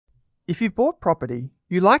If you've bought property,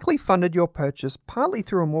 you likely funded your purchase partly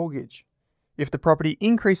through a mortgage. If the property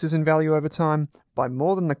increases in value over time by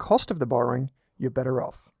more than the cost of the borrowing, you're better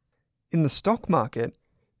off. In the stock market,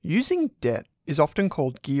 using debt is often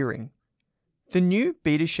called gearing. The new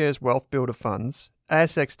BetaShares Wealth Builder funds,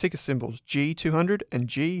 ASX ticker symbols G200 and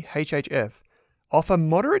GHHF, offer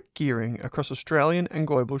moderate gearing across Australian and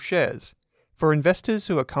global shares for investors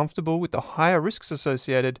who are comfortable with the higher risks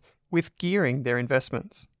associated with gearing their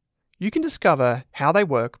investments. You can discover how they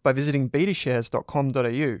work by visiting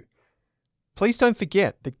betashares.com.au. Please don't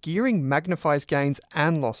forget that gearing magnifies gains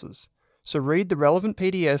and losses, so read the relevant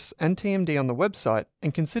PDS and TMD on the website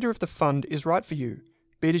and consider if the fund is right for you.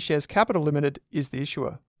 BetaShares Capital Limited is the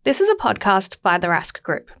issuer. This is a podcast by the Rask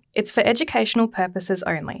Group. It's for educational purposes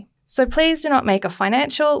only. So please do not make a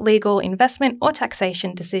financial, legal, investment or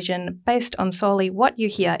taxation decision based on solely what you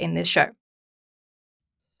hear in this show.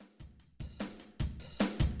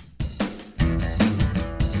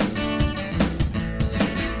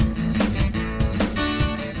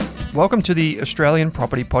 Welcome to the Australian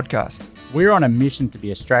Property Podcast. We're on a mission to be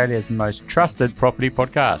Australia's most trusted property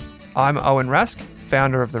podcast. I'm Owen Rask,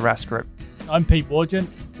 founder of the Rask Group. I'm Pete Wargent,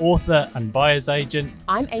 author and buyer's agent.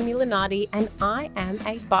 I'm Amy Lenardi and I am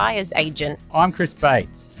a buyer's agent. I'm Chris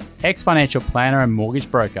Bates, ex-financial planner and mortgage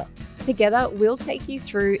broker. Together, we'll take you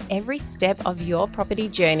through every step of your property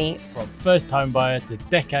journey. From first home buyer to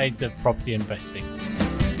decades of property investing.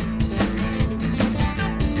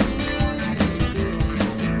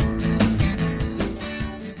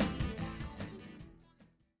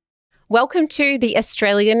 Welcome to the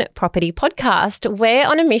Australian Property Podcast. We're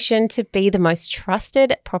on a mission to be the most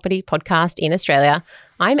trusted property podcast in Australia.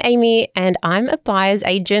 I'm Amy and I'm a buyer's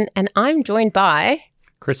agent and I'm joined by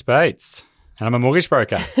Chris Bates, and I'm a mortgage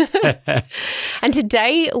broker. And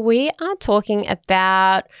today we are talking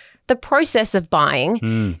about the process of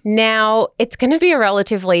buying. Now, it's going to be a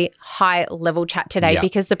relatively high level chat today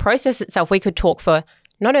because the process itself, we could talk for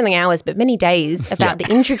not only hours, but many days about the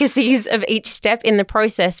intricacies of each step in the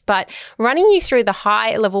process, but running you through the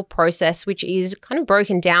high level process, which is kind of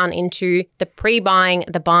broken down into the pre-buying,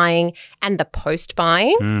 the buying, and the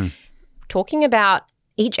post-buying, talking about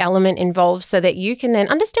each element involved so that you can then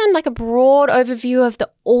understand like a broad overview of the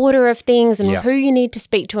order of things and who you need to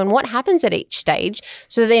speak to and what happens at each stage.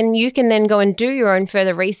 So then you can then go and do your own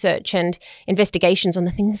further research and investigations on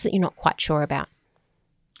the things that you're not quite sure about.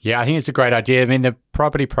 Yeah, I think it's a great idea. I mean, the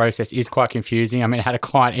property process is quite confusing. I mean, I had a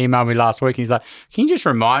client email me last week and he's like, can you just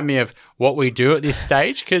remind me of what we do at this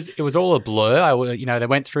stage? Because it was all a blur. They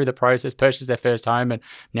went through the process, purchased their first home, and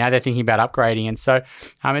now they're thinking about upgrading. And so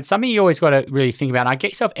it's something you always got to really think about. And I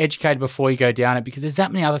get yourself educated before you go down it because there's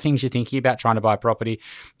that many other things you're thinking about trying to buy property.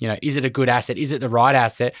 Is it a good asset? Is it the right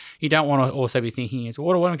asset? You don't want to also be thinking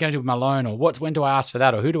what am I going to do with my loan? Or when do I ask for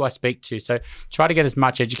that? Or who do I speak to? So try to get as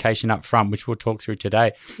much education up front, which we'll talk through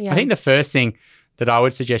today. Yeah. I think the first thing that I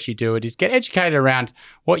would suggest you do is get educated around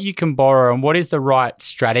what you can borrow and what is the right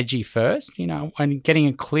strategy first, and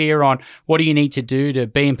getting clear on what do you need to do to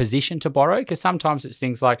be in position to borrow, because sometimes it's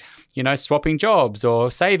things like, swapping jobs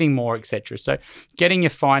or saving more, etc. So getting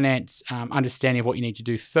your finance understanding of what you need to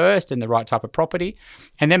do first and the right type of property,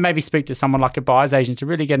 and then maybe speak to someone like a buyer's agent to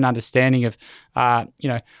really get an understanding of,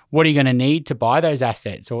 what are you going to need to buy those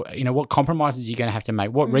assets, or, what compromises you're going to have to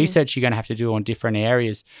make, what research you're going to have to do on different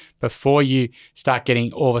areas before you start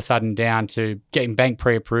getting all of a sudden down to getting bank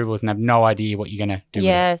pre-approvals and have no idea what you're going to do.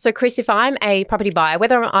 Yeah. So Chris, if I'm a property buyer,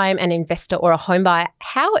 whether I'm an investor or a home buyer,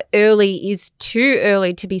 how early is too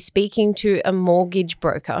early to be speaking to a mortgage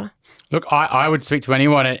broker? Look, I would speak to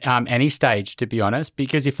anyone at any stage, to be honest,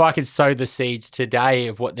 because if I could sow the seeds today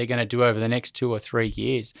of what they're going to do over the next 2 or 3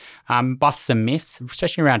 years, bust some myths,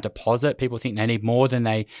 especially around deposit. People think they need more than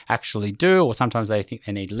they actually do, or sometimes they think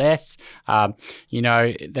they need less.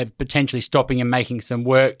 They're potentially stopping and making some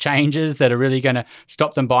work changes that are really going to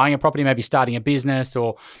stop them buying a property, maybe starting a business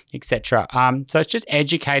or etc. So it's just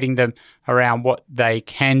educating them around what they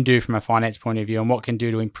can do from a finance point of view and what can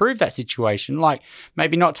do to improve that situation, like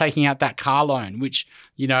maybe not taking out that car loan, which,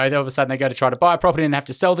 all of a sudden they go to try to buy a property and they have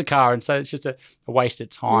to sell the car. And so it's just a waste of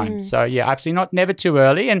time. So yeah, absolutely never too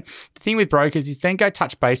early. And the thing with brokers is then go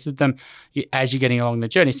touch base with them as you're getting along the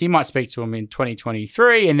journey. So you might speak to them in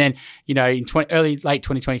 2023 and then, in late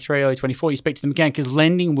 2023, early 24, you speak to them again because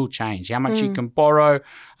lending will change, how much you can borrow.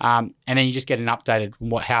 And then you just get an updated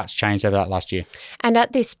how it's changed over that last year. And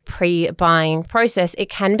at this pre-buying process, it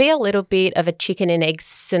can be a little bit of a chicken and egg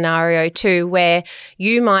scenario too, where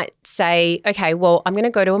you might say, okay, well, I'm going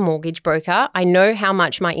to go to a mortgage broker. I know how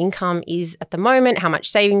much my income is at the moment, how much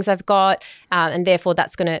savings I've got, and therefore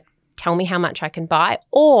that's going to tell me how much I can buy.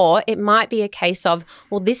 Or it might be a case of,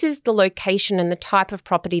 well, this is the location and the type of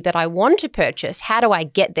property that I want to purchase. How do I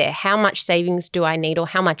get there? How much savings do I need, or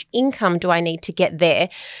how much income do I need to get there?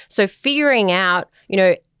 So figuring out,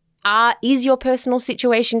 is your personal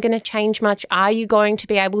situation going to change much? Are you going to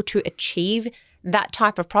be able to achieve that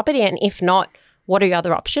type of property? And if not, what are your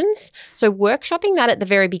other options? So workshopping that at the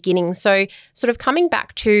very beginning. So sort of coming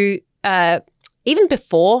back to even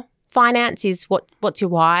before finance is what's your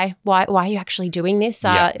why? Why are you actually doing this?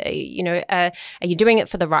 Are you doing it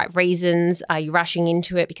for the right reasons? Are you rushing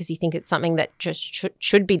into it because you think it's something that just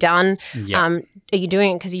should be done? Are you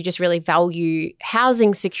doing it because you just really value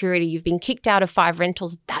housing security? You've been kicked out of 5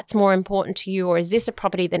 rentals. That's more important to you. Or is this a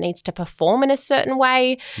property that needs to perform in a certain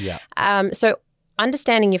way? So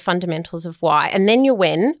understanding your fundamentals of why, and then your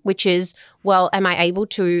when, which is, well, am I able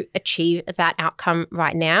to achieve that outcome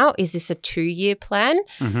right now? Is this a 2-year plan?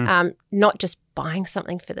 Not just buying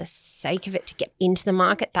something for the sake of it to get into the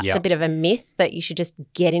market. That's a bit of a myth that you should just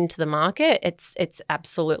get into the market. It's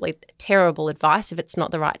absolutely terrible advice if it's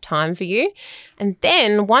not the right time for you. And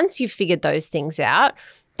then once you've figured those things out,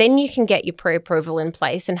 then you can get your pre-approval in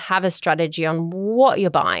place and have a strategy on what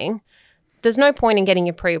you're buying. There's no point in getting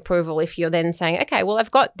your pre-approval if you're then saying, okay, well, I've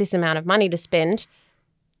got this amount of money to spend.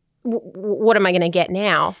 What am I going to get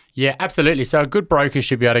now? Yeah, absolutely. So a good broker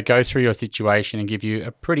should be able to go through your situation and give you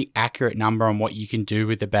a pretty accurate number on what you can do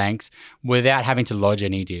with the banks without having to lodge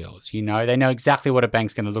any deals. They know exactly what a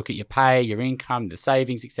bank's going to look at your pay, your income, the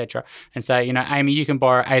savings, etc., and say, Amy, you can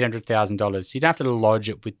borrow $800,000. So you don't have to lodge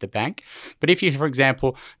it with the bank. But if you, for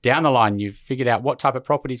example, down the line, you've figured out what type of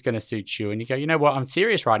property is going to suit you and you go, you know what, I'm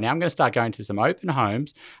serious right now. I'm going to start going to some open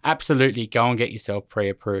homes. Absolutely, go and get yourself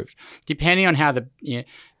pre-approved. Depending on how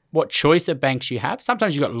what choice of banks you have.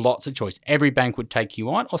 Sometimes you've got lots of choice. Every bank would take you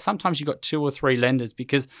on, or sometimes you've got 2 or 3 lenders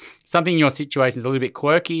because something in your situation is a little bit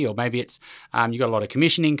quirky, or maybe it's you've got a lot of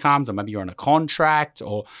commission incomes, or maybe you're on a contract,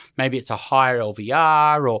 or maybe it's a higher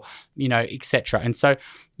LVR, or, etc. And so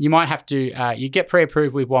you might have to, you get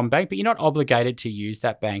pre-approved with one bank, but you're not obligated to use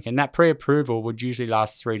that bank. And that pre-approval would usually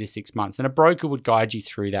last 3 to 6 months. And a broker would guide you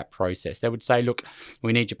through that process. They would say, look,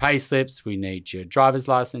 we need your pay slips, we need your driver's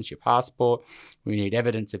license, your passport, we need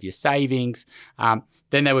evidence of your savings.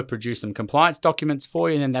 Then they would produce some compliance documents for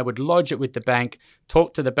you, and then they would lodge it with the bank,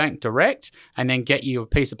 talk to the bank direct, and then get you a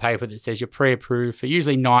piece of paper that says you're pre-approved for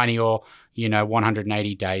usually 90 or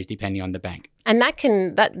 180 days, depending on the bank. And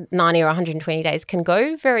that 90 or 120 days can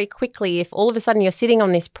go very quickly if all of a sudden you're sitting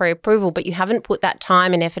on this pre-approval, but you haven't put that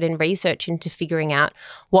time and effort and research into figuring out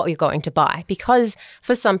what you're going to buy. Because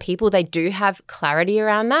for some people, they do have clarity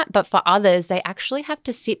around that, but for others, they actually have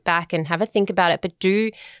to sit back and have a think about it, but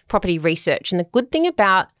do property research. And the good thing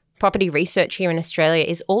about property research here in Australia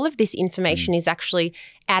is all of this information is actually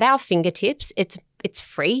at our fingertips. It's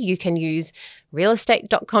free. You can use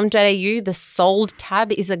realestate.com.au. The sold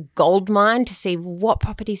tab is a gold mine to see what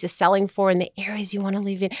properties are selling for in the areas you want to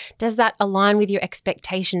live in. Does that align with your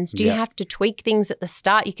expectations? Do you have to tweak things at the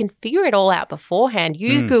start? You can figure it all out beforehand.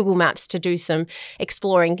 Use Google Maps to do some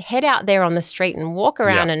exploring. Head out there on the street and walk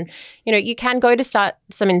around and, you can go to start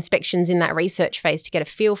some inspections in that research phase to get a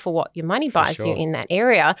feel for what your money buys you in that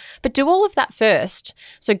area. But do all of that first.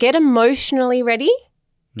 So get emotionally ready.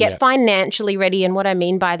 Get financially ready, and what I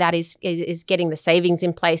mean by that is getting the savings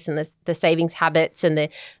in place and the savings habits and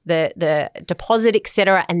the deposit,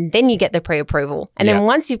 etc. And then you get the pre-approval. And then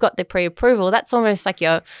once you've got the pre-approval, that's almost like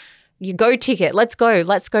your go ticket. Let's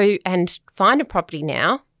go and find a property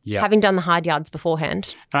now. Having done the hard yards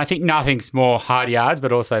beforehand. And I think nothing's more hard yards,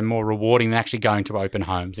 but also more rewarding than actually going to open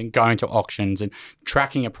homes and going to auctions and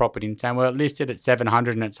tracking a property and saying, well, it listed at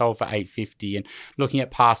 700 and it sold for 850, and looking at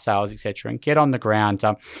past sales, etc., and get on the ground,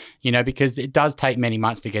 because it does take many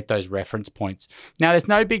months to get those reference points. Now, there's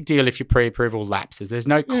no big deal if your pre-approval lapses. There's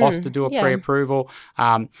no cost to do a pre-approval.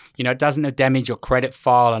 It doesn't damage your credit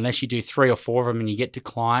file unless you do 3 or 4 of them and you get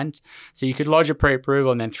declined. So you could lodge a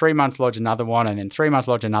pre-approval and then 3 months lodge another one, and then 3 months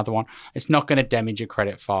lodge another one. It's not going to damage your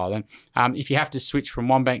credit file. And if you have to switch from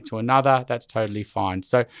one bank to another, that's totally fine.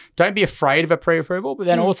 So don't be afraid of a pre-approval, but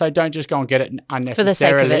then also don't just go and get it unnecessarily. For the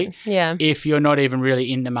sake of it. If you're not even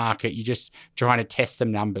really in the market, you're just trying to test the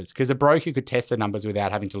numbers, because a broker could test the numbers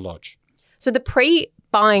without having to lodge. So the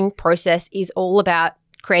pre-buying process is all about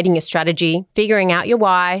creating a strategy, figuring out your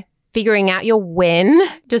why, figuring out your when,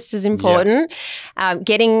 just as important,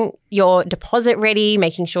 getting your deposit ready,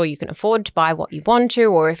 making sure you can afford to buy what you want to,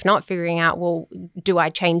 or if not, figuring out, well, do I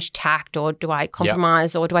change tact or do I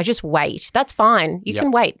compromise or do I just wait? That's fine. You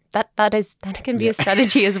can wait. That can be a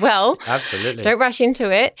strategy as well. Absolutely. Don't rush into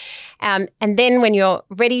it. And then when you're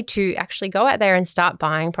ready to actually go out there and start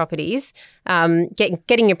buying properties,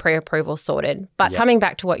 getting your pre-approval sorted. But coming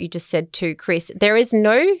back to what you just said too, Chris, there is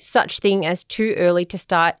no such thing as too early to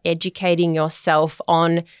start educating yourself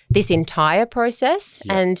on this entire process.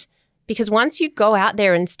 And because once you go out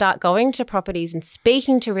there and start going to properties and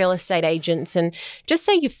speaking to real estate agents, and just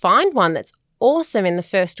say you find one that's awesome in the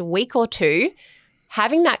first week or two,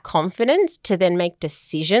 having that confidence to then make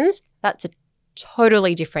decisions, that's a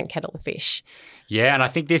totally different kettle of fish. Yeah, and I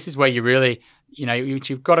think this is where you really,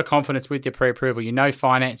 you've got a confidence with your pre-approval,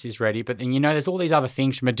 finance is ready, but then there's all these other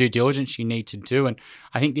things from a due diligence you need to do. And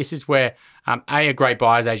I think this is where a great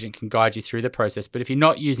buyer's agent can guide you through the process. But if you're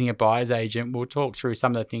not using a buyer's agent, we'll talk through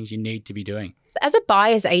some of the things you need to be doing. As a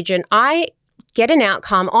buyer's agent, I get an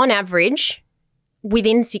outcome on average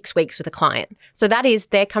within 6 weeks with a client. So that is,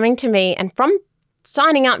 they're coming to me, and from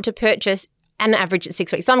signing up to purchase, an average at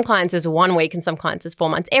 6 weeks. Some clients is 1 week and some clients is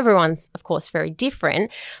 4 months. Everyone's, of course, very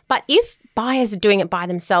different. But if buyers are doing it by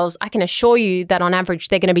themselves, I can assure you that on average,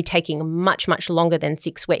 they're going to be taking much, much longer than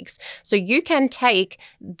 6 weeks. So you can take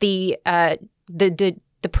the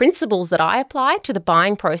principles that I apply to the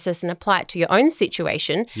buying process and apply it to your own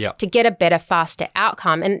situation to get a better, faster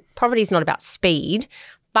outcome. And property is not about speed,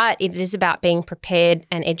 but it is about being prepared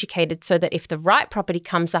and educated so that if the right property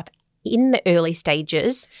comes up in the early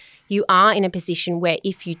stages, you are in a position where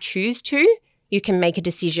if you choose to, you can make a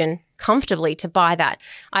decision comfortably to buy that.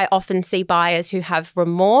 I often see buyers who have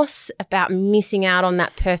remorse about missing out on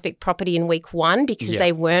that perfect property in week one because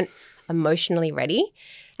they weren't emotionally ready.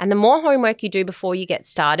 And the more homework you do before you get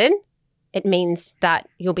started, it means that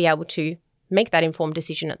you'll be able to make that informed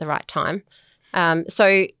decision at the right time.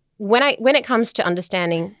 So when it comes to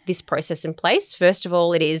understanding this process in place, first of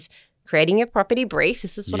all, it is creating your property brief.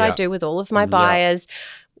 This is what I do with all of my buyers.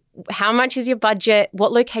 How much is your budget?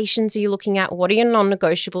 What locations are you looking at? What are your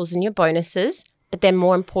non-negotiables and your bonuses? But then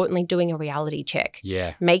more importantly, doing a reality check.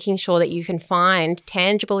 Yeah. Making sure that you can find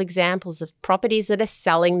tangible examples of properties that are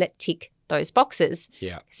selling that tick those boxes.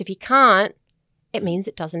 Yeah. Because if you can't, it means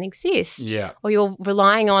it doesn't exist. Yeah. Or you're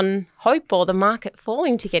relying on hope or the market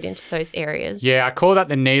falling to get into those areas. Yeah, I call that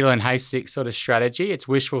the needle and haystack sort of strategy. It's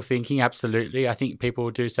wishful thinking, absolutely. I think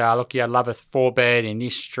people do say, look, I'd love a 4-bed in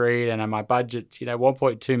this street and my budget's,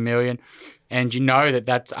 1.2 million. And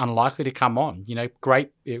that's unlikely to come on.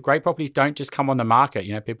 Great properties don't just come on the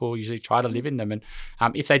market. People usually try to live in them. And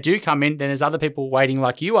if they do come in, then there's other people waiting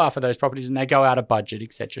like you are for those properties and they go out of budget,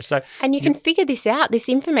 etc. And you can figure this out. This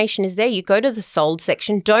information is there. You go to the sold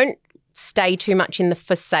section. Don't stay too much in the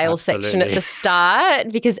for sale section at the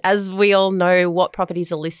start because as we all know, what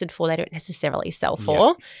properties are listed for, they don't necessarily sell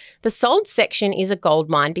for. Yeah. The sold section is a gold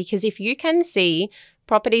mine because if you can see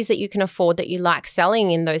properties that you can afford that you like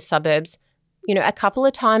selling in those suburbs, a couple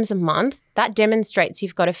of times a month, that demonstrates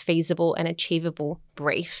you've got a feasible and achievable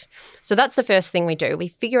brief. So that's the first thing we do. We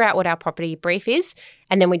figure out what our property brief is,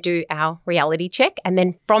 and then we do our reality check. And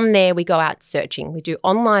then from there, we go out searching. We do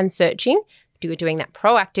online searching. We're doing that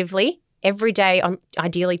proactively every day,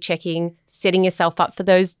 ideally checking, setting yourself up for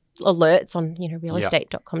those alerts on,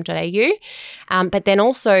 realestate.com.au. But then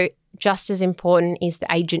also, just as important is the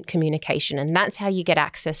agent communication. And that's how you get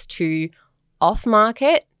access to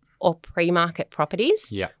off-market or pre-market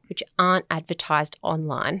properties, which aren't advertised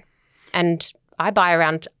online. And I buy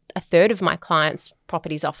around a third of my clients'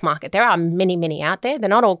 properties off-market. There are many, many out there. They're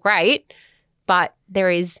not all great, but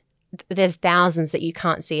there's thousands that you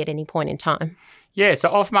can't see at any point in time. Yeah, so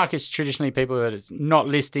off-market's traditionally people that are not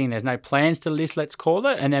listing, there's no plans to list, let's call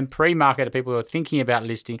it, and then pre-market are people who are thinking about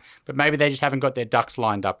listing, but maybe they just haven't got their ducks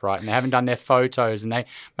lined up right and they haven't done their photos and they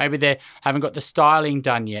haven't got the styling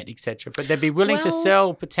done yet, etc. But they'd be willing to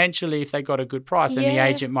sell potentially if they got a good price and the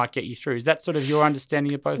agent might get you through. Is that sort of your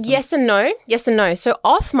understanding of both of them? Yes and no. Yes and no. So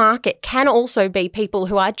off-market can also be people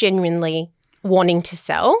who are genuinely wanting to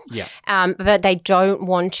sell, but they don't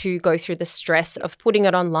want to go through the stress of putting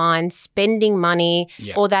it online, spending money,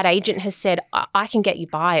 or that agent has said, I can get you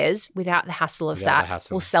buyers without the hassle of that.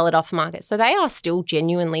 We'll sell it off market. So they are still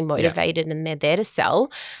genuinely motivated and they're there to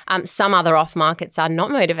sell. Some other off markets are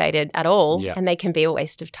not motivated at all and they can be a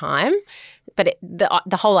waste of time. But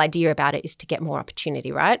the whole idea about it is to get more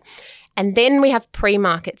opportunity, right? And then we have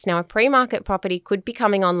pre-markets. Now, a pre-market property could be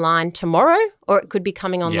coming online tomorrow or it could be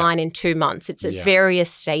coming online in 2 months. It's at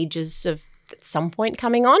various stages of at some point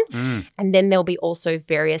coming on. And then there'll be also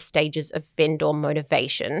various stages of vendor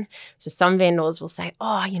motivation. So some vendors will say,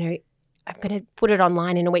 I'm going to put it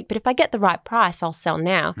online in a week, but if I get the right price, I'll sell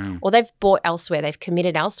now. Or they've bought elsewhere, they've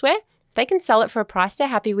committed elsewhere. If they can sell it for a price they're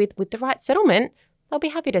happy with the right settlement, they'll be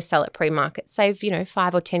happy to sell it pre-market. Save,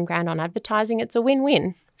 5 or 10 grand on advertising. It's a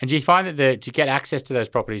win-win. And do you find that to get access to those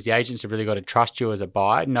properties, the agents have really got to trust you as a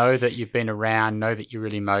buyer, know that you've been around, know that you're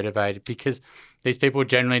really motivated, because these people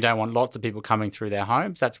generally don't want lots of people coming through their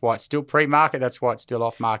homes. That's why it's still pre-market. That's why it's still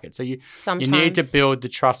off-market. So you need to build the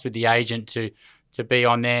trust with the agent to be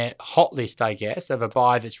on their hot list, I guess, of a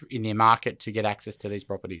buyer that's in their market to get access to these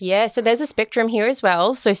properties. Yeah, so there's a spectrum here as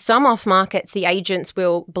well. So some off markets, the agents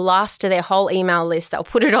will blast to their whole email list. They'll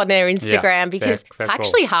put it on their Instagram because it's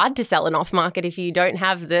actually hard to sell an off market if you don't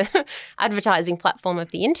have the advertising platform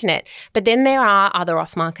of the internet. But then there are other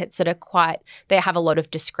off markets that are they have a lot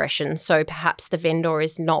of discretion. So perhaps the vendor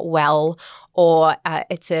is not well, or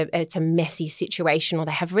it's a messy situation, or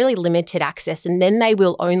they have really limited access, and then they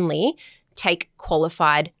will only take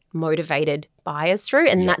qualified, motivated buyers through.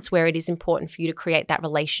 And that's where it is important for you to create that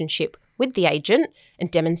relationship with the agent and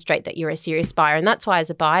demonstrate that you're a serious buyer. And that's why as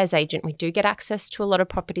a buyer's agent, we do get access to a lot of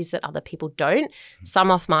properties that other people don't. Some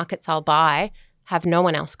off markets I'll buy have no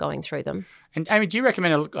one else going through them. And Amy, do you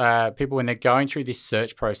recommend people when they're going through this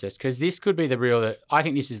search process, because this could be I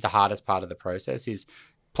think this is the hardest part of the process, is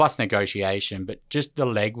plus negotiation, but just the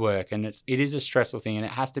legwork, and it is a stressful thing, and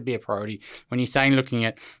it has to be a priority. When you're saying looking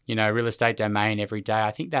at real estate domain every day,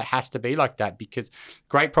 I think that has to be like that, because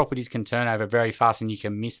great properties can turn over very fast and you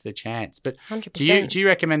can miss the chance. But 100%. Do you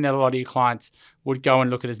recommend that a lot of your clients would go and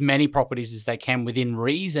look at as many properties as they can within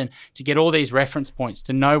reason to get all these reference points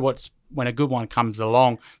to know when a good one comes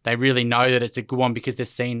along, they really know that it's a good one because they've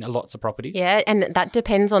seen lots of properties? Yeah, and that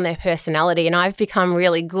depends on their personality. And I've become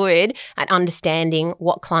really good at understanding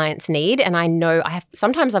what clients need. And I know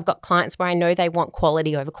sometimes I've got clients where I know they want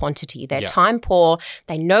quality over quantity. They're time poor.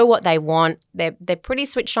 They know what they want. They're pretty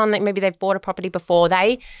switched on. That maybe they've bought a property before.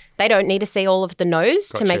 They don't need to see all of the no's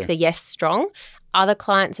to make the yes strong. Other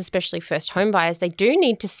clients, especially first home buyers, they do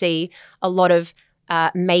need to see a lot of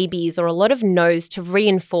maybes or a lot of no's to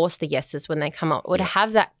reinforce the yeses when they come up, or to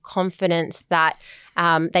have that confidence that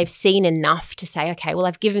they've seen enough to say, okay, well,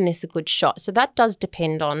 I've given this a good shot. So that does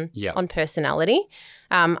depend on personality.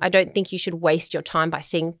 I don't think you should waste your time by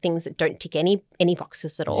seeing things that don't tick any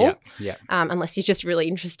boxes at all, unless you're just really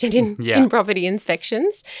interested in property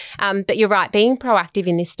inspections. But you're right, being proactive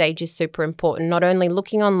in this stage is super important, not only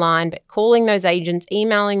looking online, but calling those agents,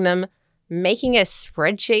 emailing them, making a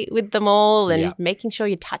spreadsheet with them all, and making sure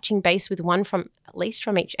you're touching base with one from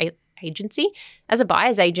each agency. As a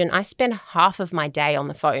buyer's agent, I spend half of my day on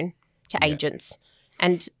the phone to agents.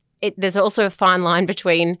 And there's also a fine line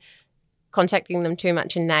between contacting them too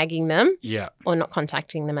much and nagging them or not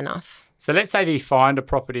contacting them enough. So let's say that you find a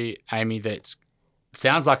property, Amy, that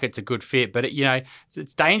sounds like it's a good fit, but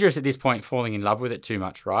it's dangerous at this point falling in love with it too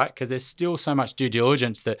much, right? Because there's still so much due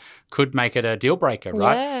diligence that could make it a deal breaker,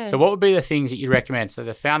 right? Yeah. So what would be the things that you'd recommend? So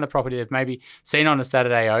they've found the property they've maybe seen on a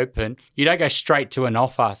Saturday open. You don't go straight to an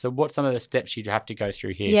offer. So what's some of the steps you'd have to go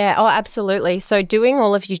through here? Yeah, absolutely. So doing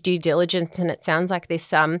all of your due diligence, and it sounds like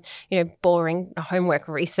this boring homework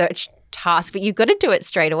research task, but you've got to do it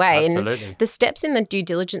straight away. Absolutely. And the steps in the due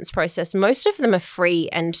diligence process, most of them are free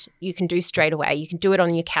and you can do straight away. You can do it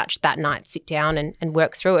on your couch that night, sit down and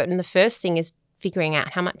work through it. And the first thing is figuring out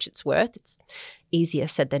how much it's worth. It's easier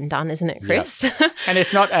said than done, isn't it, Chris? Yeah. And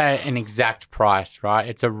it's not an exact price, right?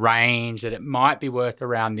 It's a range that it might be worth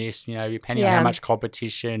around this, depending on how much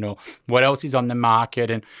competition or what else is on the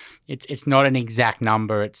market. And it's not an exact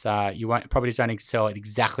number. It's properties don't sell at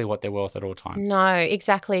exactly what they're worth at all times. No,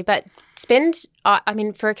 exactly. But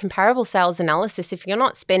for a comparable sales analysis, if you're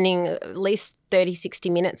not spending at least 30, 60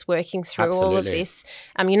 minutes working through all of this,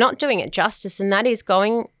 you're not doing it justice. And that is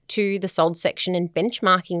going to the sold section and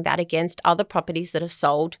benchmarking that against other properties that have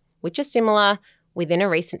sold, which are similar within a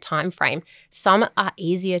recent time frame. Some are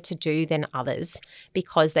easier to do than others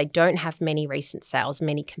because they don't have many recent sales,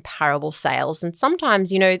 many comparable sales. And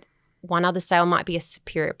sometimes, one other sale might be a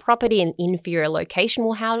superior property, an inferior location.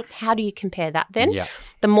 Well, how do you compare that then? Yeah.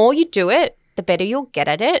 The more you do it, the better you'll get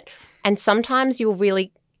at it. And sometimes you'll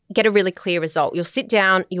really get a really clear result. You'll sit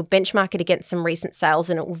down, you'll benchmark it against some recent sales,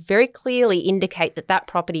 and it will very clearly indicate that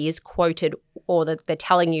property is quoted, or that they're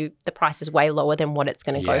telling you the price is way lower than what it's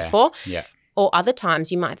going to go for. Yeah. Or other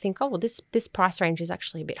times you might think, oh, well, this price range is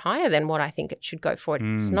actually a bit higher than what I think it should go for.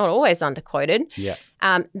 It's not always underquoted. Yeah.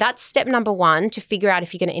 That's step number one, to figure out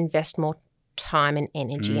if you're going to invest more time and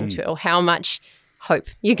energy into it, or how much hope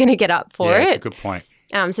you're going to get up for it. That's a good point.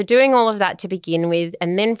 So doing all of that to begin with,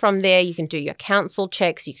 and then from there you can do your council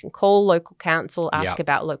checks. You can call local council, ask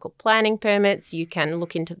about local planning permits. You can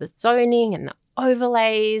look into the zoning and the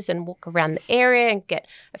overlays and walk around the area and get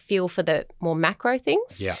a feel for the more macro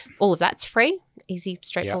things. Yeah. All of that's free, easy,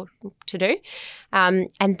 straightforward to do.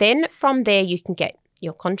 And then from there, you can get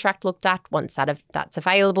your contract looked at once that's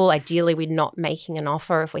available. Ideally, we're not making an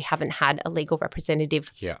offer if we haven't had a legal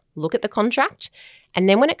representative look at the contract. And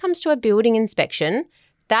then when it comes to a building inspection,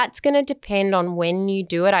 that's going to depend on when you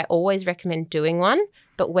do it. I always recommend doing one,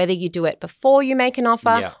 but whether you do it before you make an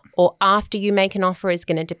offer or after you make an offer is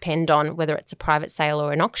going to depend on whether it's a private sale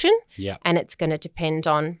or an auction. Yeah. And it's going to depend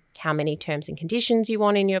on how many terms and conditions you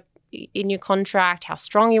want in your contract, how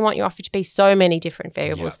strong you want your offer to be, so many different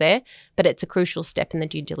variables there. But it's a crucial step in the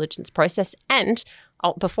due diligence process. And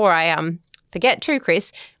before I forget too,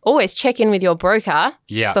 Chris, always check in with your broker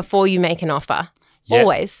before you make an offer. Yeah.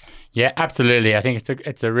 Always. Yeah, absolutely. I think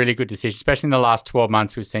it's a really good decision, especially in the last 12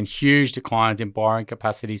 months. We've seen huge declines in borrowing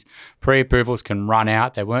capacities. Pre-approvals can run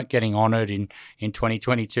out. They weren't getting honoured in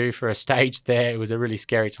 2022 for a stage there. It was a really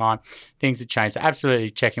scary time. Things have changed. So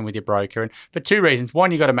absolutely check in with your broker. And for two reasons.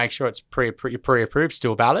 One, you got to make sure it's pre-approved,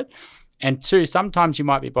 still valid. And two, sometimes you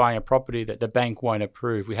might be buying a property that the bank won't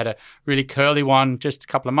approve. We had a really curly one just a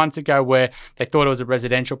couple of months ago where they thought it was a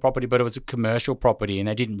residential property, but it was a commercial property and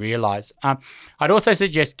they didn't realise. I'd also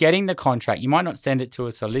suggest getting the contract. You might not send it to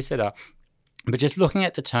a solicitor, but just looking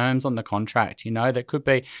at the terms on the contract, that could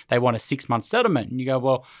be they want a 6-month settlement. And you go,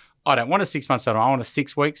 well, I don't want a 6-month settlement. I want a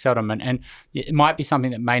 6-week settlement. And it might be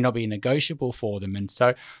something that may not be negotiable for them. And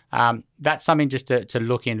so that's something just to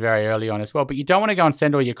look in very early on as well. But you don't want to go and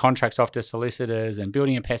send all your contracts off to solicitors and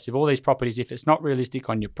building and pest with all these properties if it's not realistic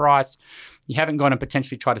on your price. You haven't gone and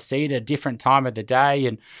potentially try to see it at a different time of the day.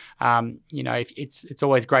 And, if it's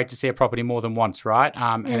always great to see a property more than once, right?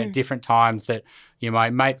 And at different times that you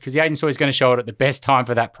might make, because the agent's always going to show it at the best time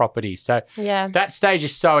for that property. So that stage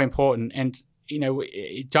is so important. And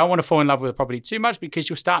you don't want to fall in love with a property too much because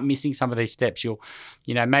you'll start missing some of these steps. You'll,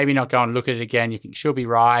 maybe not go and look at it again. You think she'll be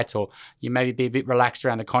right, or you maybe be a bit relaxed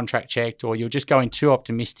around the contract checked, or you'll just go in too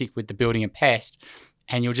optimistic with the building and pest,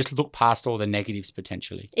 and you'll just look past all the negatives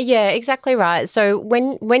potentially. Yeah, exactly right. So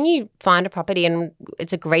when you find a property and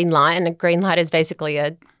it's a green light, and a green light is basically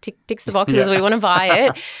a ticks the boxes, we want to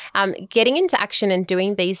buy it, getting into action and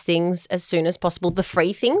doing these things as soon as possible, the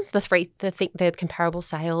free things, the comparable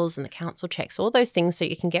sales and the council checks, all those things so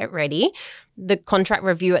you can get ready, the contract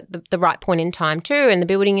review at the right point in time too, and the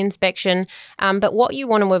building inspection. But what you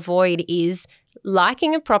want to avoid is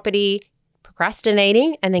liking a property,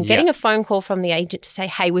 procrastinating, and then getting a phone call from the agent to say,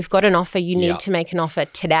 hey, we've got an offer, you need to make an offer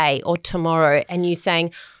today or tomorrow, and you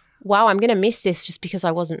saying, wow, I'm going to miss this just because I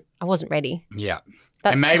wasn't ready. Yeah.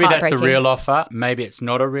 And maybe that's a real offer, maybe it's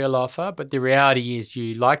not a real offer, but the reality is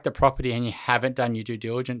you like the property and you haven't done your due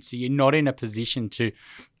diligence, so you're not in a position to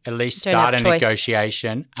at least start a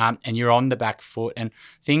negotiation, and you're on the back foot, and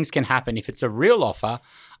things can happen. If it's a real offer,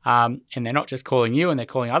 and they're not just calling you and they're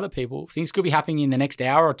calling other people, things could be happening in the next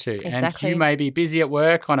hour or two. Exactly. And you may be busy at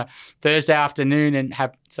work on a Thursday afternoon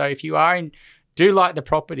so if you do like the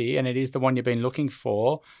property and it is the one you've been looking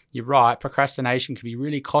for, you're right, procrastination can be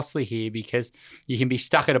really costly here because you can be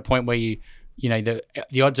stuck at a point where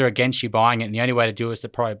the odds are against you buying it, and the only way to do it is to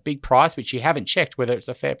pay a big price, which you haven't checked whether it's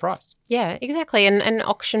a fair price. Yeah, exactly. And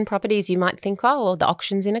auction properties, you might think, oh, well, the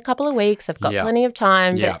auction's in a couple of weeks, I've got plenty of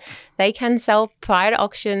time, but they can sell prior to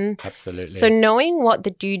auction. Absolutely. So knowing what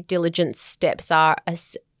the due diligence steps are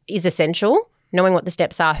is essential. Knowing what the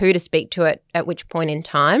steps are, who to speak to at which point in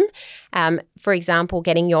time. For example,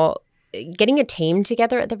 getting a team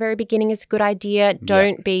together at the very beginning is a good idea.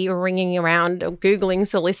 Don't be ringing around or Googling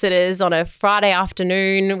solicitors on a Friday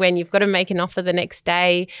afternoon when you've got to make an offer the next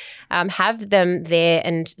day. Have them there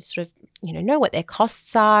and sort of, know what their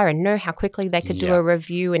costs are and know how quickly they could do a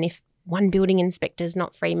review. And if one building inspector is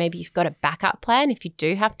not free, maybe you've got a backup plan if you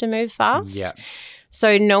do have to move fast. Yeah.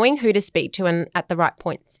 So knowing who to speak to and at the right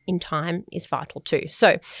points in time is vital too.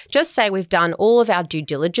 So just say we've done all of our due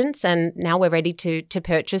diligence and now we're ready to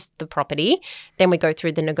purchase the property. Then we go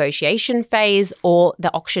through the negotiation phase or the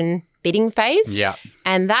auction bidding phase. Yeah.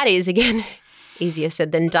 And that is, again, easier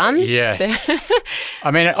said than done. Yes.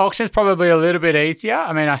 I mean, auction is probably a little bit easier.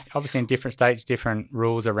 I mean, obviously in different states, different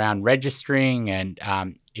rules around registering and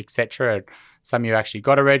et cetera. Some you actually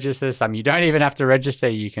got to register. Some you don't even have to register.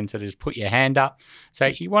 You can sort of just put your hand up. So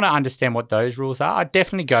you want to understand what those rules are. I'd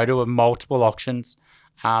definitely go to multiple auctions,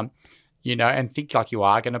 and think like you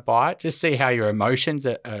are going to buy it. Just see how your emotions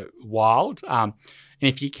are wild. And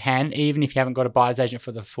if you can, even if you haven't got a buyer's agent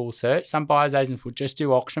for the full search, some buyer's agents will just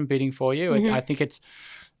do auction bidding for you. Mm-hmm. I think it's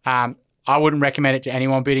I wouldn't recommend it to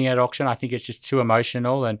anyone bidding at auction. I think it's just too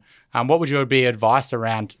emotional. And what would your be advice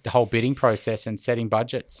around the whole bidding process and setting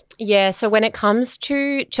budgets? Yeah, so when it comes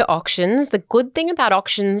to auctions, the good thing about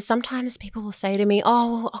auctions, sometimes people will say to me,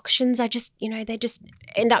 oh, well, auctions are just, they just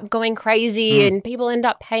end up going crazy and people end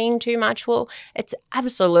up paying too much. Well, it's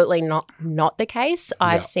absolutely not the case.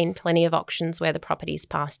 I've seen plenty of auctions where the property's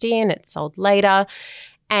passed in, it's sold later.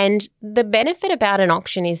 And the benefit about an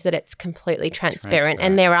auction is that it's completely transparent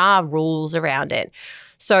and there are rules around it.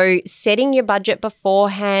 So setting your budget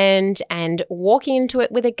beforehand and walking into it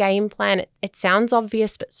with a game plan, it sounds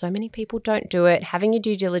obvious, but so many people don't do it. Having your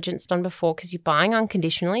due diligence done before, because you're buying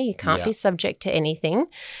unconditionally, you can't be subject to anything.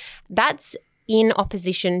 That's in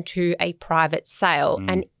opposition to a private sale.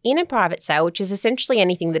 And in a private sale, which is essentially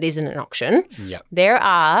anything that isn't an auction, there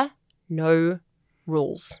are no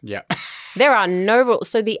rules. Yeah. There are no rules.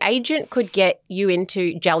 So the agent could get you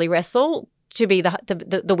into Jelly Wrestle to be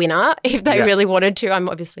the winner if they really wanted to. I'm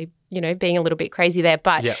obviously, being a little bit crazy there,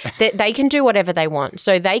 but they can do whatever they want.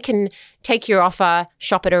 So they can take your offer,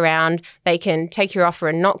 shop it around. They can take your offer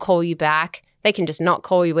and not call you back. They can just not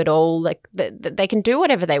call you at all. Like they can do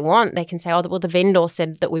whatever they want. They can say, oh, well, the vendor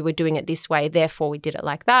said that we were doing it this way, therefore we did it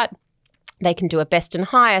like that. They can do a best and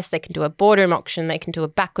highest. They can do a boardroom auction. They can do a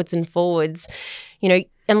backwards and forwards.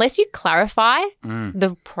 Unless you clarify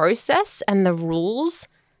the process and the rules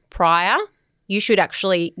prior, you should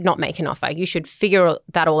actually not make an offer. You should figure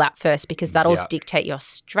that all out first because that'll dictate your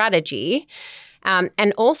strategy.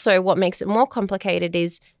 And also what makes it more complicated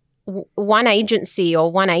is one agency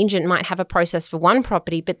or one agent might have a process for one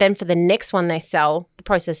property, but then for the next one they sell, the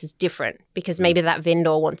process is different because maybe that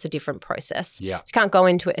vendor wants a different process. Yeah. You can't go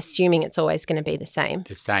into it assuming it's always going to be the same.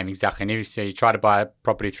 The same, exactly. And if you try to buy a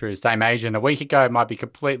property through the same agent a week ago, it might be a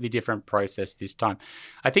completely different process this time.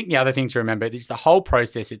 I think the other thing to remember is the whole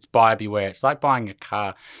process, it's buyer beware. It's like buying a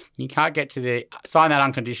car. You can't get to sign that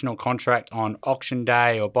unconditional contract on auction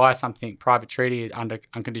day or buy something private treaty under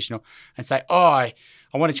unconditional and say,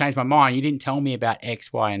 I want to change my mind. You didn't tell me about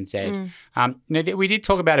X, Y, and Z. We did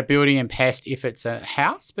talk about a building and pest if it's a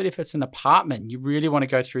house, but if it's an apartment, you really want to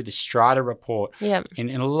go through the strata report in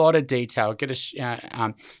a lot of detail.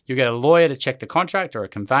 You get a lawyer to check the contract or a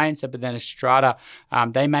conveyancer, but then a strata,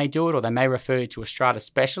 they may do it or they may refer you to a strata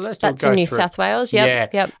specialist. That's in New South Wales,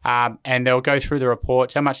 Yep. And they'll go through the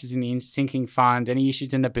reports, how much is in the sinking fund, any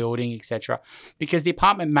issues in the building, etc. Because the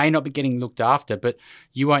apartment may not be getting looked after, but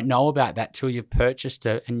you won't know about that till you've purchased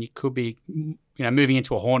it, and you could be, moving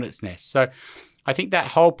into a hornet's nest. So I think that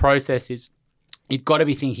whole process is, you've got to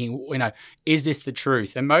be thinking, is this the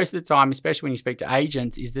truth? And most of the time, especially when you speak to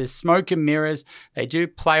agents, is there's smoke and mirrors. They do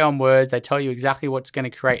play on words. They tell you exactly what's going to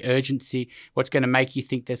create urgency, what's going to make you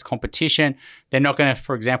think there's competition. They're not going to,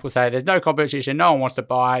 for example, say there's no competition, no one wants to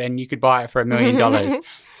buy it, and you could buy it for $1 million.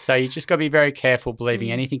 So you just got to be very careful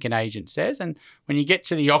believing anything an agent says. And when you get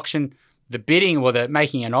to the auction, the bidding or the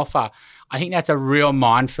making an offer, I think that's a real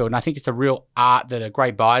minefield. And I think it's a real art that a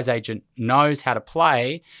great buyer's agent knows how to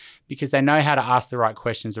play, because they know how to ask the right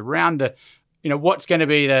questions around the, what's going to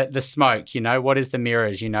be the smoke, what is the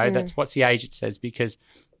mirrors, that's what the agent says, because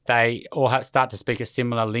they all start to speak a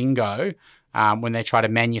similar lingo when they try to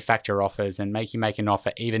manufacture offers and make you make an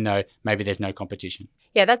offer, even though maybe there's no competition.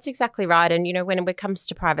 Yeah, that's exactly right. And, when it comes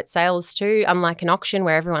to private sales too, unlike an auction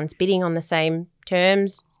where everyone's bidding on the same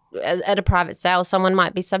terms, at a private sale, someone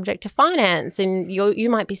might be subject to finance and you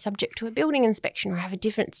might be subject to a building inspection or have a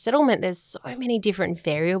different settlement. There's so many different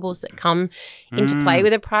variables that come into play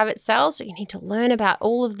with a private sale. So you need to learn about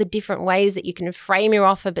all of the different ways that you can frame your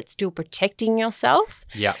offer but still protecting yourself.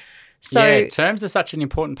 Yeah. So terms are such an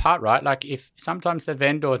important part, right? Like if sometimes the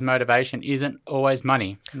vendor's motivation isn't always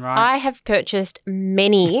money, right? I have purchased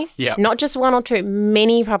many, not just one or two,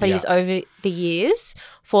 many properties over the years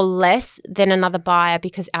for less than another buyer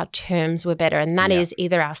because our terms were better. And that is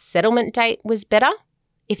either our settlement date was better.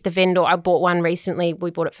 If the vendor, I bought one recently, we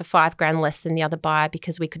bought it for $5,000 less than the other buyer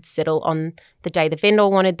because we could settle on the day the vendor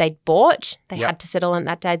wanted. They'd bought, they had to settle on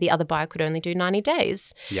that day. The other buyer could only do 90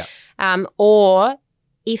 days. Or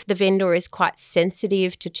if the vendor is quite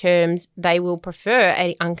sensitive to terms, they will prefer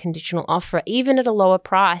an unconditional offer, even at a lower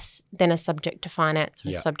price than a subject to finance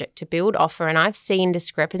or subject to build offer. And I've seen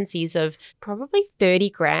discrepancies of probably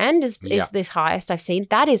 $30,000 is the highest I've seen.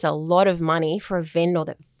 That is a lot of money for a vendor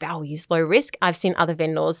that values low risk. I've seen other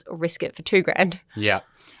vendors risk it for $2,000. Yeah.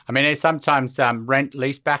 I mean, there's sometimes rent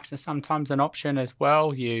leasebacks are sometimes an option as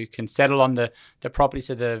well. You can settle on the property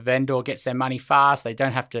so the vendor gets their money fast. They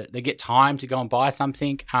don't have to, they get time to go and buy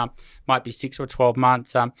something. Might be 6 or 12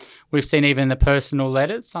 months. We've seen even the personal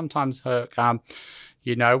letters sometimes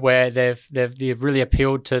where they've really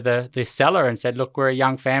appealed to the seller and said, look, we're a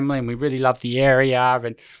young family and we really love the area,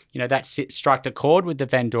 and that struck a chord with the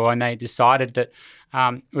vendor, and they decided that.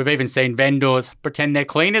 We've even seen vendors pretend they're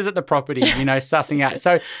cleaners at the property, sussing out.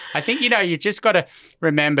 So I think, you just got to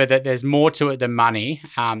remember that there's more to it than money.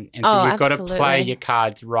 And so you've got to play your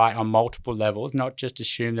cards right on multiple levels, not just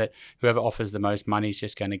assume that whoever offers the most money is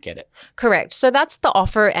just going to get it. Correct. So that's the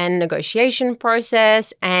offer and negotiation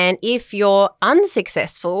process. And if you're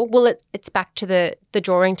unsuccessful, well, it's back to the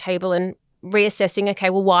drawing table and reassessing, okay,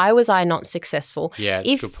 well, why was I not successful? Yeah,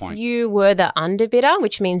 that's a good point. If you were the underbidder,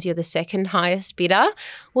 which means you're the second highest bidder,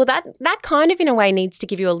 well, that kind of in a way needs to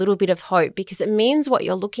give you a little bit of hope, because it means what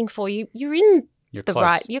you're looking for, you're in you're the close.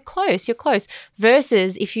 right, you're close.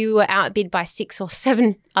 Versus if you were outbid by 6 or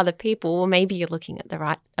 7 other people, well, maybe you're looking at the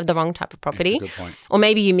wrong type of property. That's a good point. Or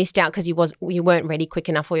maybe you missed out because you weren't ready quick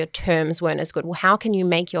enough, or your terms weren't as good. Well, how can you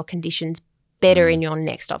make your conditions better in your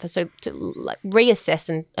next offer? So to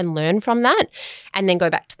reassess and learn from that, and then go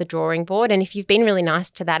back to the drawing board. And if you've been really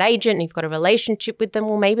nice to that agent and you've got a relationship with them,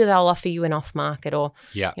 well, maybe they'll offer you an off market or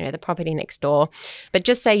the property next door. But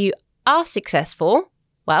just say you are successful,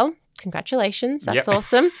 well, congratulations, that's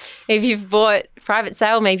awesome. If you've bought private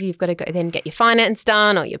sale, maybe you've got to go then get your finance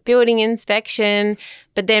done or your building inspection.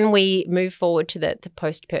 But then we move forward to the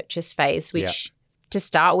post-purchase phase, which to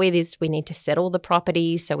start with is we need to settle the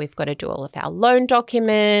property. So we've got to do all of our loan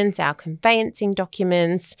documents, our conveyancing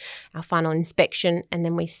documents, our final inspection, and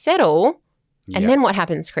then we settle. And then what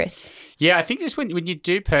happens, Chris? Yeah, I think just when you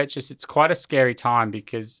do purchase, it's quite a scary time,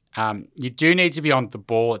 because you do need to be on the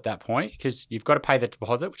ball at that point, because you've got to pay the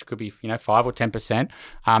deposit, which could be 5 or 10%.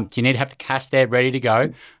 You need to have the cash there ready to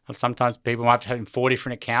go. Sometimes people might have 4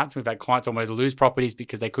 different accounts. We've had clients almost lose properties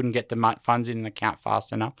because they couldn't get the funds in an account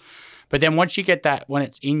fast enough. But then once you get that, when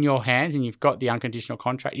it's in your hands and you've got the unconditional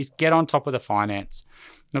contract, is get on top of the finance.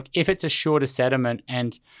 Look, if it's a shorter settlement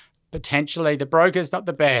and potentially the broker's not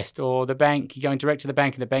the best, or the bank, you're going direct to the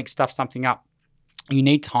bank and the bank stuffs something up, you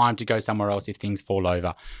need time to go somewhere else if things fall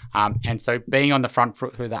over. And so being on the front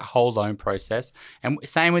foot through that whole loan process, and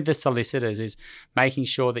same with the solicitors, is making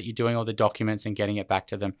sure that you're doing all the documents and getting it back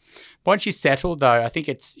to them. Once you settle, though, I think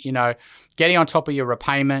it's, getting on top of your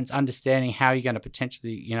repayments, understanding how you're going to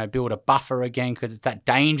potentially, build a buffer again, because it's that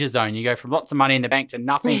danger zone. You go from lots of money in the bank to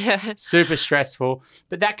nothing, super stressful.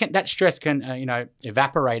 But that stress can,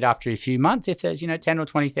 evaporate after a few months if there's, 10 or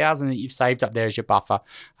 20,000 that you've saved up there as your buffer.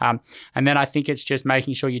 And then I think it's just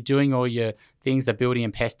making sure you're doing all your things the building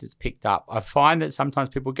and pest has picked up. I find that sometimes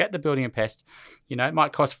people get the building and pest, it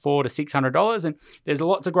might cost $400 to $600, and there's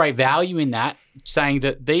lots of great value in that, saying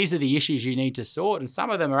that these are the issues you need to sort, and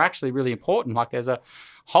some of them are actually really important, like there's a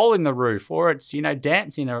hole in the roof, or it's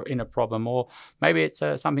damps in a problem, or maybe it's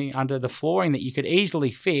something under the flooring that you could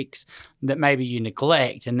easily fix that maybe you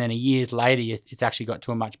neglect, and then a years later it's actually got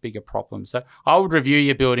to a much bigger problem. So I would review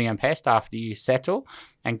your building and pest after you settle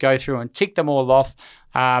and go through and tick them all off.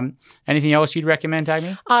 Anything else you'd recommend,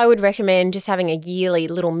 Amy? I would recommend just having a yearly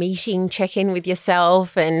little meeting, check-in with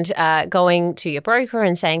yourself, and going to your broker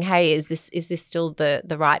and saying, hey, is this still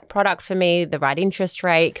the right product for me, the right interest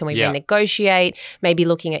rate? Can we renegotiate? Maybe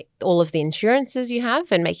looking at all of the insurances you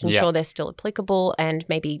have and making sure they're still applicable, and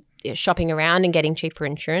maybe shopping around and getting cheaper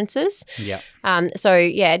insurances. Doing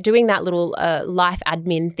that little life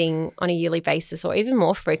admin thing on a yearly basis, or even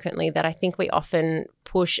more frequently, that I think we often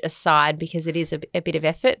push aside because it is a bit of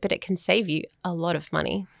effort, but it can save you a lot of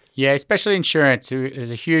money. Yeah, especially insurance.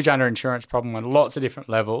 There's a huge underinsurance problem on lots of different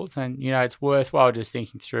levels, and it's worthwhile just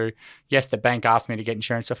thinking through. Yes, the bank asked me to get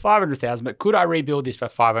insurance for $500,000, but could I rebuild this for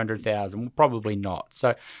 $500,000? Well, probably not.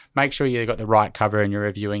 So make sure you've got the right cover and you're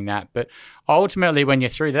reviewing that. But ultimately, when you're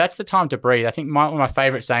through, that's the time to breathe. I think one of my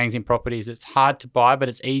favorite sayings in property is it's hard to buy, but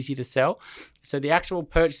it's easy to sell. So the actual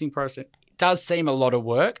purchasing process does seem a lot of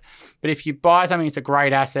work, but if you buy something, it's a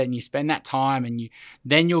great asset, and you spend that time, and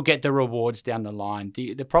then you'll get the rewards down the line.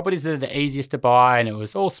 The properties that are the easiest to buy, and it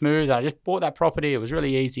was all smooth, and I just bought that property, it was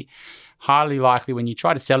really easy. Highly likely when you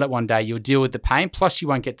try to sell it one day, you'll deal with the pain, plus you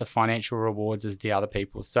won't get the financial rewards as the other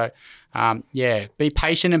people. So be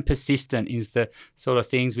patient and persistent is the sort of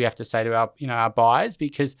things we have to say to our buyers,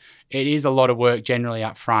 because it is a lot of work generally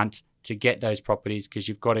up front to get those properties, because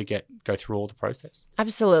you've got to go through all the process.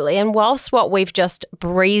 Absolutely. And whilst what we've just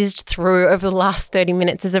breezed through over the last 30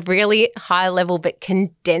 minutes is a really high level but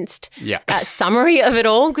condensed summary of it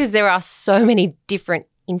all, because there are so many different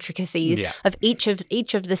intricacies of each of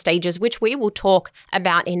the stages, which we will talk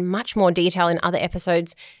about in much more detail in other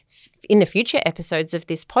episodes, in the future episodes of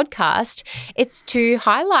this podcast. It's to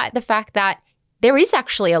highlight the fact that there is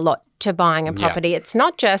actually a lot to buying a property. It's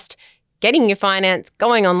not just getting your finance,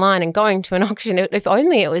 going online and going to an auction. If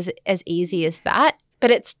only it was as easy as that. But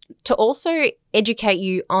it's to also educate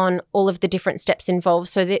you on all of the different steps involved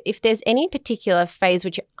so that if there's any particular phase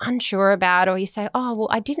which you're unsure about, or you say, oh, well,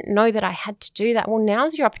 I didn't know that I had to do that. Well,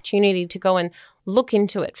 now's your opportunity to go and look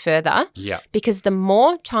into it further. Yeah. Because the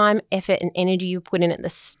more time, effort and energy you put in at the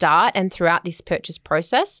start and throughout this purchase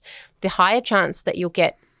process, the higher chance that you'll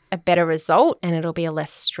get a better result, and it'll be a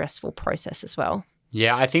less stressful process as well.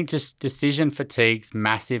 Yeah, I think just decision fatigue's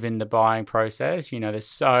massive in the buying process. There's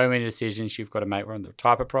so many decisions you've got to make around the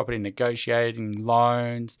type of property, negotiating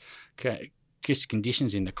loans, just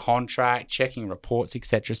conditions in the contract, checking reports,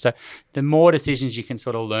 etc. So the more decisions you can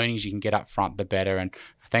learnings you can get up front, the better. And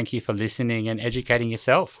thank you for listening and educating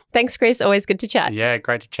yourself. Thanks, Chris. Always good to chat. Yeah,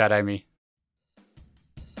 great to chat, Amy.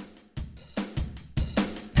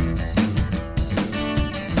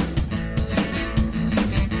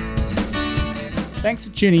 Thanks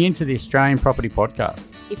for tuning in to the Australian Property Podcast.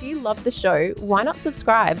 If you love the show, why not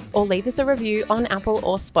subscribe or leave us a review on Apple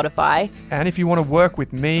or Spotify? And if you want to work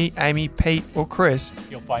with me, Amy, Pete, or Chris,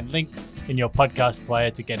 You'll find links in your podcast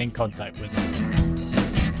player to get in contact with us.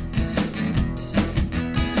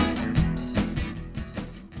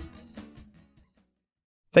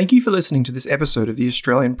 thank you for listening to this episode of the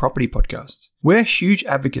Australian Property Podcast. We're huge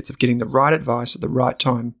advocates of getting the right advice at the right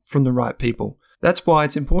time from the right people. That's why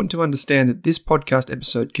it's important to understand that this podcast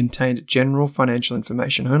episode contained general financial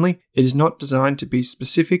information only. It is not designed to be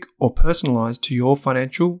specific or personalised to your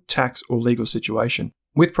financial, tax, or legal situation.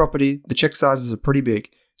 With property, the check sizes are pretty big,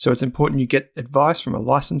 so it's important you get advice from a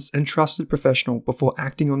licensed and trusted professional before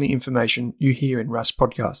acting on the information you hear in Rask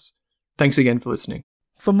podcasts. Thanks again for listening.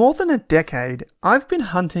 For more than a decade, I've been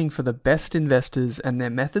hunting for the best investors and their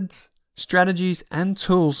methods, strategies, and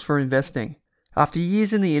tools for investing. After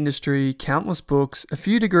years in the industry, countless books, a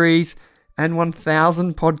few degrees, and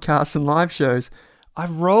 1,000 podcasts and live shows,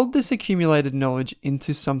 I've rolled this accumulated knowledge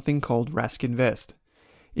into something called Rask Invest.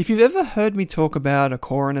 If you've ever heard me talk about a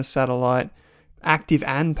core and a satellite, active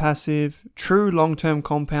and passive, true long-term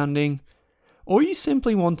compounding, or you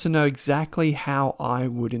simply want to know exactly how I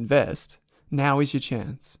would invest, now is your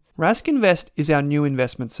chance. Rask Invest is our new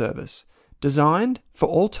investment service, designed for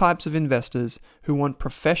all types of investors who want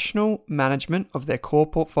professional management of their core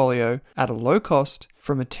portfolio at a low cost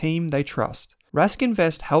from a team they trust. Rask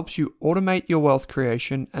Invest helps you automate your wealth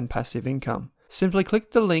creation and passive income. Simply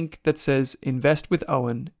click the link that says Invest with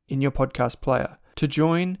Owen in your podcast player to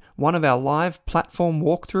join one of our live platform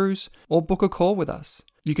walkthroughs or book a call with us.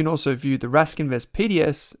 You can also view the Rask Invest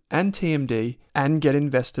PDS and TMD and get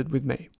invested with me.